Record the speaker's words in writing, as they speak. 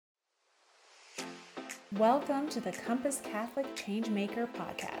Welcome to the Compass Catholic Changemaker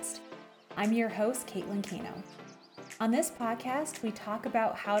podcast. I'm your host, Caitlin Cano. On this podcast, we talk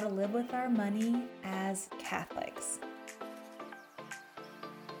about how to live with our money as Catholics.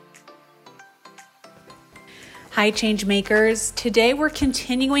 Hi, Changemakers. Today we're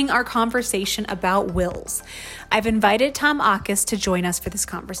continuing our conversation about wills. I've invited Tom Ackes to join us for this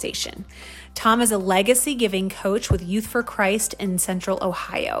conversation. Tom is a legacy giving coach with Youth for Christ in Central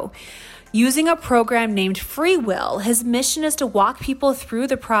Ohio. Using a program named Free Will, his mission is to walk people through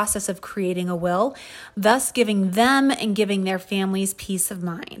the process of creating a will, thus giving them and giving their families peace of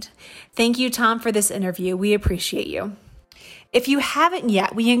mind. Thank you, Tom, for this interview. We appreciate you. If you haven't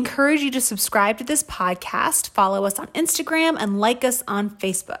yet, we encourage you to subscribe to this podcast, follow us on Instagram, and like us on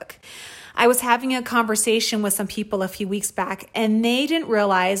Facebook. I was having a conversation with some people a few weeks back, and they didn't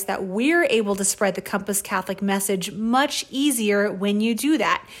realize that we're able to spread the Compass Catholic message much easier when you do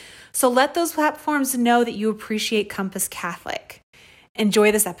that. So let those platforms know that you appreciate Compass Catholic.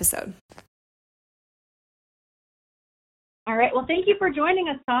 Enjoy this episode. All right. Well, thank you for joining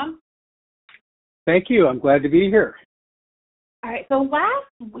us, Tom. Thank you. I'm glad to be here. All right. So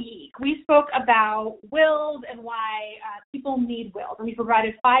last week we spoke about wills and why people need wills. And we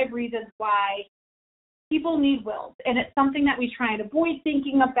provided 5 reasons why people need wills. And it's something that we try and avoid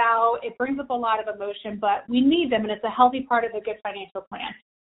thinking about. It brings up a lot of emotion, but we need them. And it's a healthy part of a good financial plan.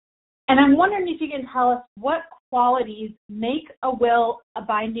 And I'm wondering if you can tell us what qualities make a will a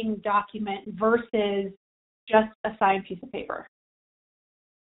binding document versus just a signed piece of paper.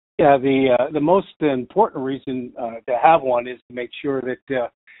 Yeah, the most important reason to have one is to make sure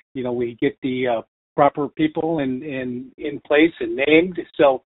that we get the proper people in place and named.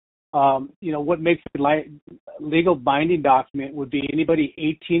 So what makes a legal binding document would be anybody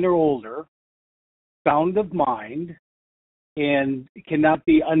 18 or older, sound of mind, and cannot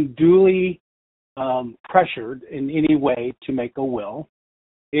be unduly pressured in any way to make a will,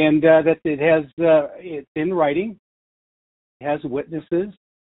 and that it has it's in writing, it has witnesses,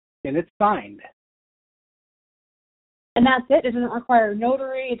 and it's signed. And that's it? It doesn't require a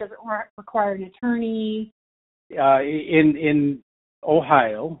notary? It doesn't require an attorney? In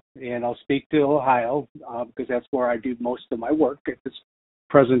Ohio, and I'll speak to Ohio because that's where I do most of my work at this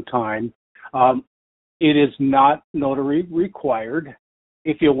present time, it is not notary required.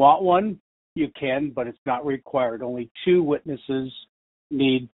 If you want one, you can, but it's not required. Only 2 witnesses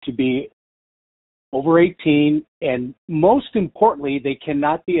need to be over 18, and most importantly, they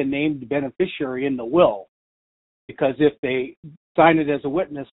cannot be a named beneficiary in the will, because if they sign it as a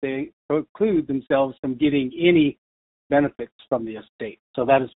witness, they preclude themselves from getting any benefits from the estate. So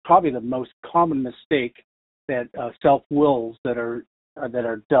that is probably the most common mistake that self-wills that are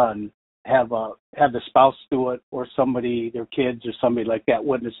done have the spouse do it, or somebody, their kids or somebody like that,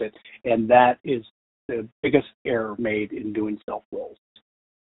 witness it, and that is the biggest error made in doing self-wills.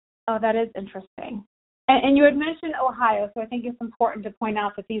 Oh, that is interesting. And you had mentioned Ohio, so I think it's important to point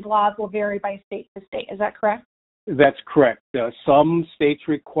out that these laws will vary by state to state. Is that correct? That's correct. Some states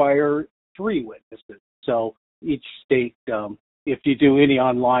require 3 witnesses. So each state, if you do any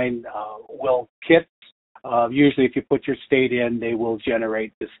online will kits, usually if you put your state in, they will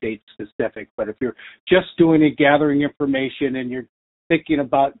generate the state specific. But if you're just doing it, gathering information, and you're thinking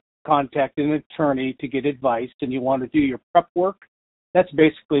about contacting an attorney to get advice, and you want to do your prep work, that's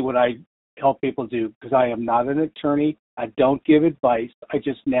basically what I help people do, because I am not an attorney. I don't give advice. I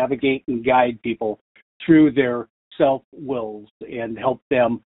just navigate and guide people through their self-wills and help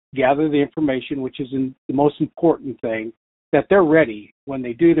them gather the information, which is the most important thing, that they're ready when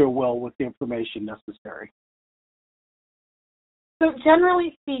they do their will with the information necessary. So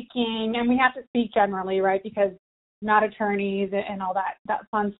generally speaking, and we have to speak generally, right, because not attorneys and all that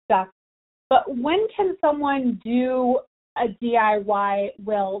fun stuff, but when can someone do a DIY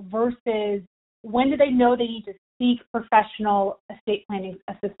will versus when do they know they need to seek professional estate planning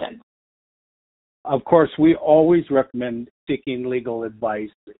assistance? Of course, we always recommend seeking legal advice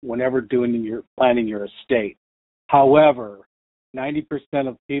whenever planning your estate. However, 90%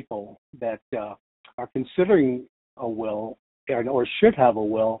 of people that are considering a will or should have a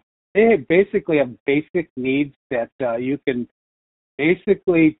will, they basically have basic needs that you can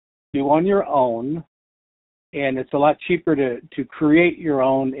basically do on your own, and it's a lot cheaper to create your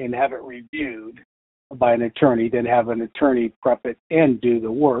own and have it reviewed by an attorney than have an attorney prep it and do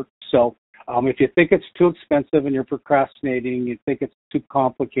the work. So if you think it's too expensive and you're procrastinating, you think it's too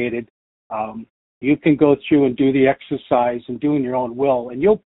complicated, you can go through and do the exercise and doing your own will, and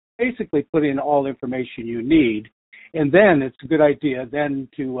you'll basically put in all the information you need. And then it's a good idea then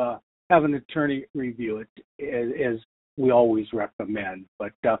to have an attorney review it, as we always recommend.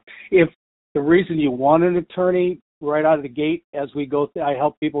 But if the reason you want an attorney right out of the gate as we go through, I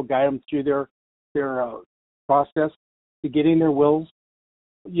help people guide them through their process to getting their wills.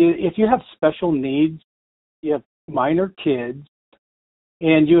 If you have special needs, you have minor kids,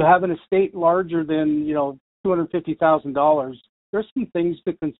 and you have an estate larger than, $250,000, there's some things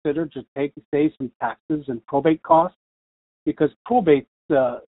to consider to save some taxes and probate costs, because probate,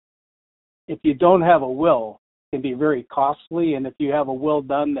 if you don't have a will, can be very costly, and if you have a will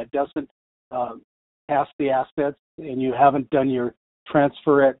done that doesn't pass the assets and you haven't done your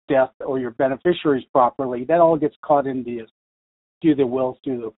transfer at death or your beneficiaries properly, that all gets caught into the will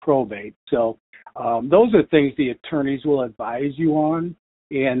through the probate. So those are things the attorneys will advise you on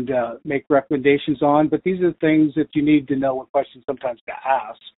and make recommendations on, but these are things that you need to know what questions sometimes to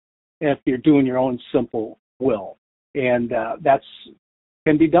ask if you're doing your own simple will, and that's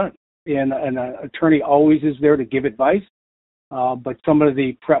can be done. And an attorney always is there to give advice, but some of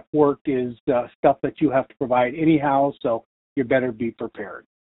the prep work is stuff that you have to provide anyhow, so you better be prepared.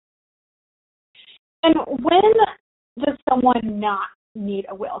 And when does someone not need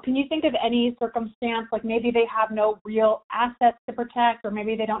a will? Can you think of any circumstance, like maybe they have no real assets to protect, or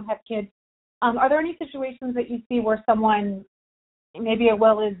maybe they don't have kids? Are there any situations that you see where maybe a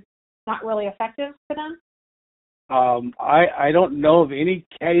will is not really effective for them? I don't know of any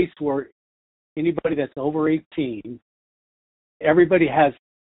case where anybody that's over 18, everybody has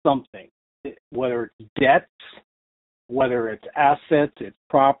something, whether it's debts, whether it's assets, it's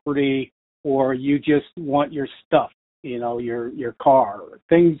property, or you just want your stuff, your car,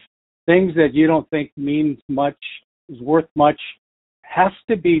 things that you don't think means much, is worth much, has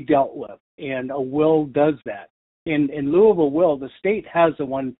to be dealt with, and a will does that. In lieu of a will, the state has the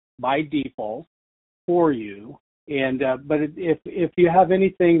one by default for you. And but if you have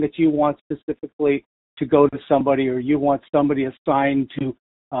anything that you want specifically to go to somebody, or you want somebody assigned to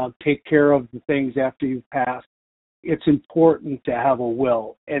take care of the things after you've passed, it's important to have a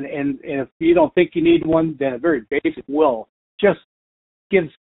will. And if you don't think you need one, then a very basic will just gives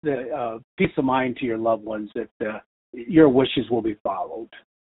the peace of mind to your loved ones that your wishes will be followed.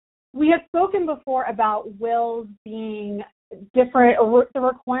 We have spoken before about wills being different, or the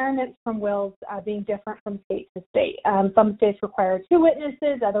requirements from wills being different from state to state. Some states require 2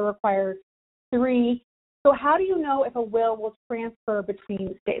 witnesses, others require 3. So how do you know if a will transfer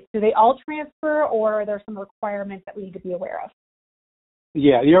between states? Do they all transfer, or are there some requirements that we need to be aware of?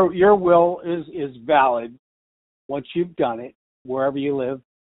 Yeah, your will is valid once you've done it, wherever you live.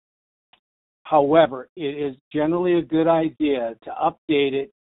 However, it is generally a good idea to update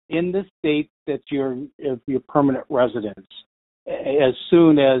it in the state that you're permanent residence as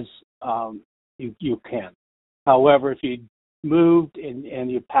soon as you can. However, if you moved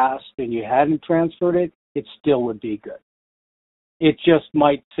and you passed and you hadn't transferred it, it still would be good. It just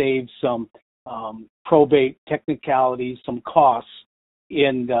might save some probate technicalities, some costs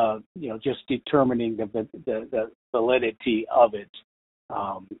in just determining the validity of it,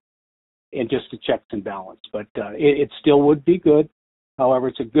 and just the checks and balance. But it still would be good. However,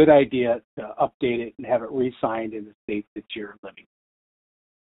 it's a good idea to update it and have it re-signed in the state that you're living.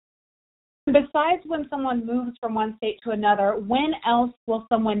 Besides when someone moves from one state to another, when else will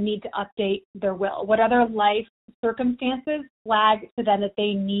someone need to update their will? What other life circumstances flag to them that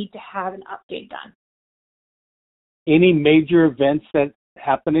they need to have an update done? Any major events that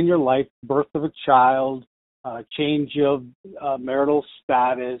happen in your life, birth of a child, change of marital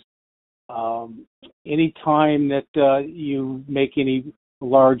status, any time that you make any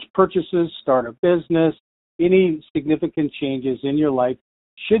large purchases, start a business, any significant changes in your life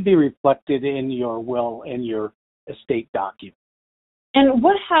should be reflected in your will and your estate document. And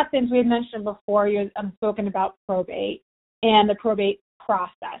what happens, we had mentioned before, you had spoken about probate and the probate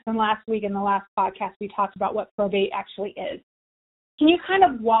process. And last week in the last podcast, we talked about what probate actually is. Can you kind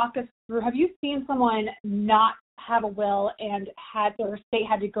of walk us through, have you seen someone not have a will and their estate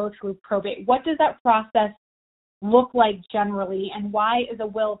had to go through probate? What does that process look like generally, and why is a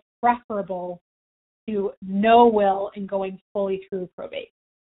will preferable to no will and going fully through probate?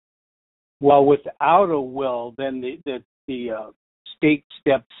 Well, without a will, then the state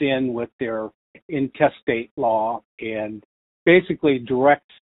steps in with their intestate law and basically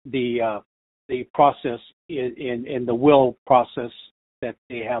directs the process in the will process that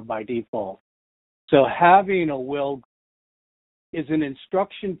they have by default. So having a will is an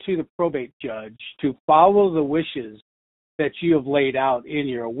instruction to the probate judge to follow the wishes that you have laid out in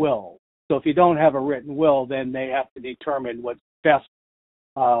your will. So if you don't have a written will, then they have to determine what's best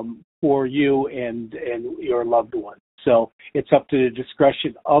for you and your loved one. So it's up to the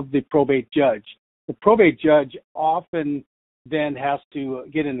discretion of the probate judge. The probate judge often then has to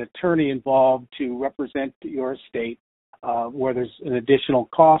get an attorney involved to represent your estate, where there's an additional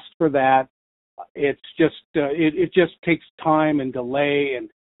cost for that. It's just it just takes time and delay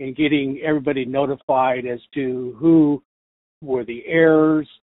and getting everybody notified as to who were the heirs.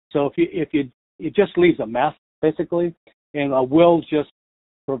 So if you it just leaves a mess basically, and a will just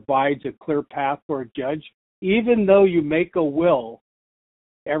provides a clear path for a judge. Even though you make a will,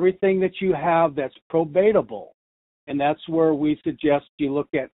 everything that you have that's probatable, and that's where we suggest you look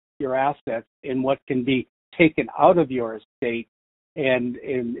at your assets and what can be taken out of your estate and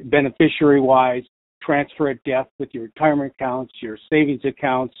beneficiary-wise, transfer at death with your retirement accounts, your savings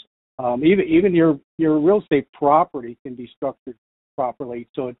accounts, even your real estate property can be structured properly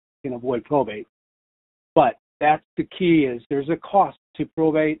so it can avoid probate. But that's the key, is there's a cost to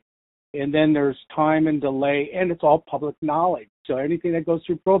probate, and then there's time and delay, and it's all public knowledge. So anything that goes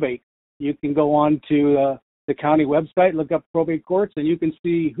through probate, you can go on to the county website, look up probate courts, and you can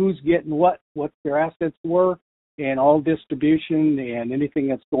see who's getting what their assets were, and all distribution and anything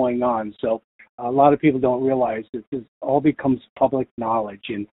that's going on. So a lot of people don't realize that this all becomes public knowledge.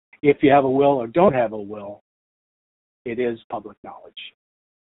 And if you have a will or don't have a will, it is public knowledge.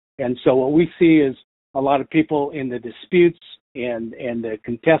 And so what we see is a lot of people in the disputes and the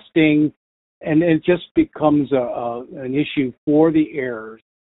contesting, and it just becomes an issue for the heirs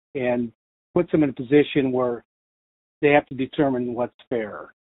and puts them in a position where they have to determine what's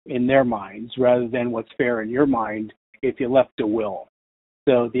fair in their minds rather than what's fair in your mind if you left a will.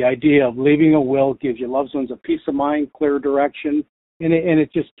 So the idea of leaving a will gives your loved ones a peace of mind, clear direction, and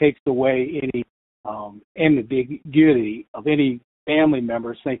it just takes away any ambiguity of any family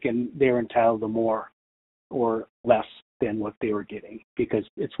members thinking they're entitled to more or less than what they were getting, because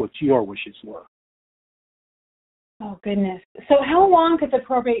it's what your wishes were. Oh, goodness. So how long could the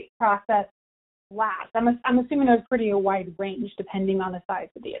probate process last? I'm assuming there's a wide range depending on the size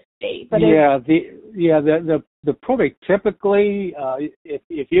of the estate. But the probate typically,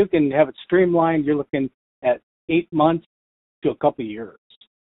 if you can have it streamlined, you're looking at 8 months to a couple of years.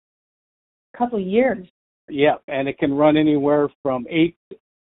 Couple of years. Yeah, and it can run anywhere from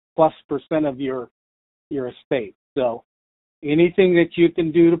 8+% of your estate. So anything that you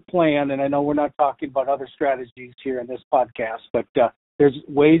can do to plan, and I know we're not talking about other strategies here in this podcast, but there's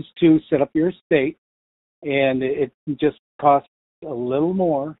ways to set up your estate, and it just costs a little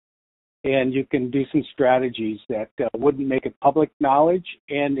more, and you can do some strategies that wouldn't make it public knowledge,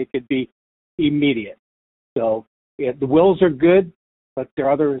 and it could be immediate. So the wills are good, but there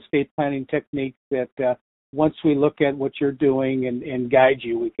are other estate planning techniques that once we look at what you're doing and guide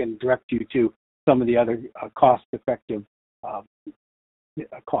you, we can direct you to some of the other cost-effective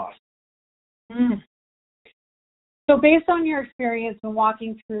costs. Mm. So based on your experience in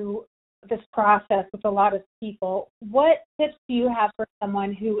walking through this process with a lot of people, what tips do you have for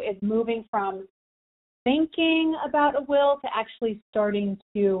someone who is moving from thinking about a will to actually starting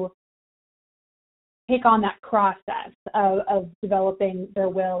to take on that process of developing their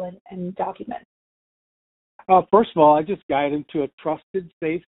will and documents? First of all, I just guide them to a trusted,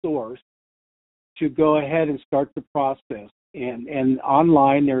 safe source to go ahead and start the process. And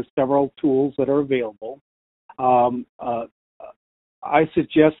online, there are several tools that are available. I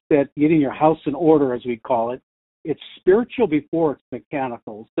suggest that getting your house in order, as we call it, it's spiritual before it's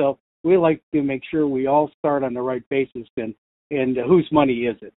mechanical. So we like to make sure we all start on the right basis and whose money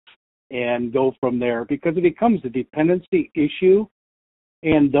is it, and go from there, because it becomes a dependency issue.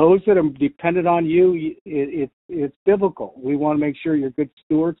 And those that are dependent on you, it's biblical. We want to make sure you're good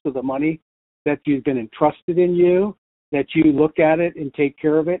stewards of the money that you've been entrusted in you, that you look at it and take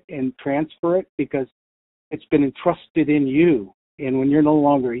care of it and transfer it because it's been entrusted in you. And when you're no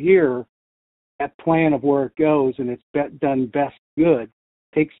longer here, that plan of where it goes and it's done best good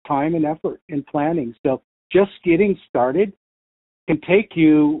takes time and effort and planning. So just getting started can take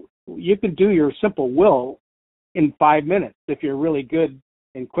you can do your simple will in 5 minutes if you're really good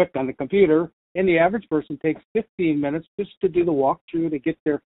and quick on the computer. And the average person takes 15 minutes just to do the walkthrough to get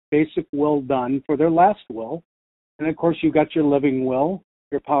their basic will done for their last will. And of course, you've got your living will,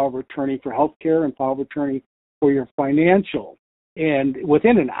 your power of attorney for healthcare, and power of attorney for your financial. And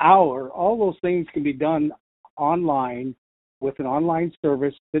within an hour, all those things can be done online with an online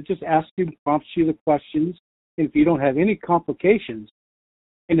service that just prompts you the questions. And if you don't have any complications,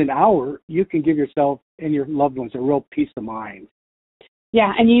 in an hour, you can give yourself and your loved ones a real peace of mind.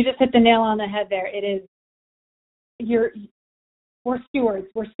 Yeah, and you just hit the nail on the head there. It is, we're stewards.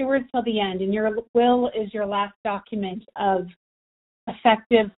 We're stewards till the end, and your will is your last document of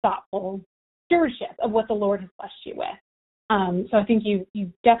effective, thoughtful stewardship of what the Lord has blessed you with. So I think you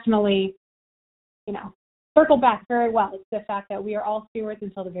definitely, circle back very well. It's the fact that we are all stewards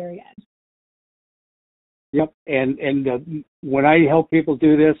until the very end. Yep. And when I help people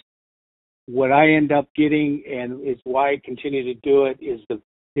do this, what I end up getting, and is why I continue to do it, is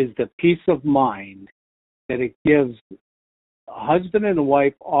the peace of mind that it gives. A husband and a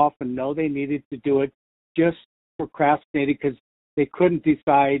wife often know they needed to do it, just procrastinated because they couldn't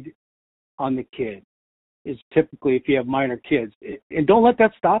decide on the kid. Is typically if you have minor kids. And don't let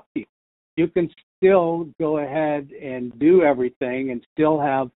that stop you. You can still go ahead and do everything and still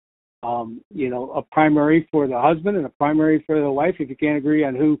have a primary for the husband and a primary for the wife if you can't agree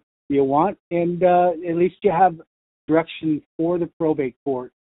on who you want. And at least you have direction for the probate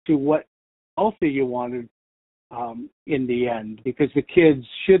court to what both of you wanted in the end, because the kids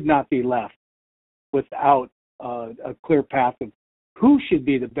should not be left without a clear path of who should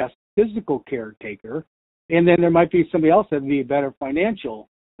be the best physical caretaker. And then there might be somebody else that would be better financial,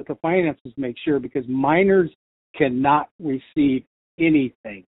 but the finances make sure, because minors cannot receive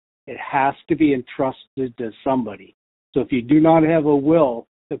anything. It has to be entrusted to somebody. So if you do not have a will,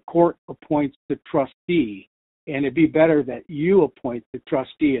 the court appoints the trustee, and it'd be better that you appoint the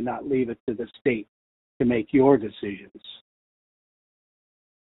trustee and not leave it to the state to make your decisions.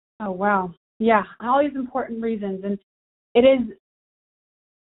 Oh, wow. Yeah, all these important reasons. And it is,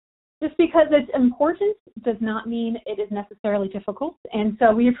 just because it's important does not mean it is necessarily difficult. And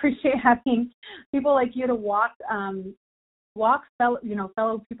so we appreciate having people like you to walk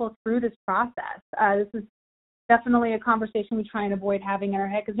fellow people through this process. This is definitely a conversation we try and avoid having in our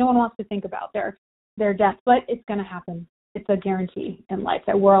head, because no one wants to think about their death, but it's going to happen. It's a guarantee in life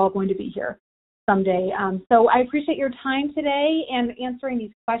that we're all going to be here someday. So I appreciate your time today and answering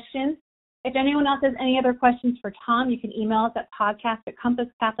these questions. If anyone else has any other questions for Tom, you can email us at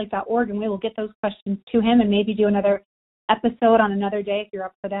podcast@compasscatholic.org, and we will get those questions to him and maybe do another episode on another day if you're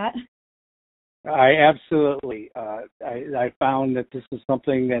up for that. I absolutely. I found that this is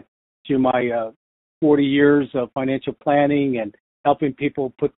something that, through my 40 years of financial planning and helping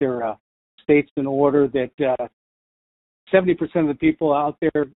people put their estates in order, that 70% of the people out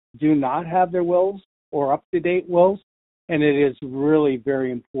there do not have their wills or up-to-date wills, and it is really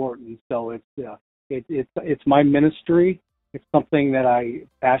very important. So it's my ministry. It's something that I'm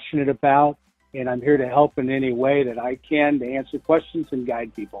passionate about, and I'm here to help in any way that I can to answer questions and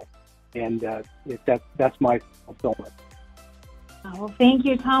guide people. And that's my fulfillment. Well, thank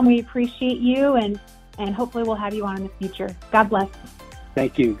you, Tom. We appreciate you, and hopefully we'll have you on in the future. God bless.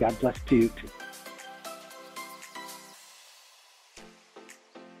 Thank you. God bless to you too.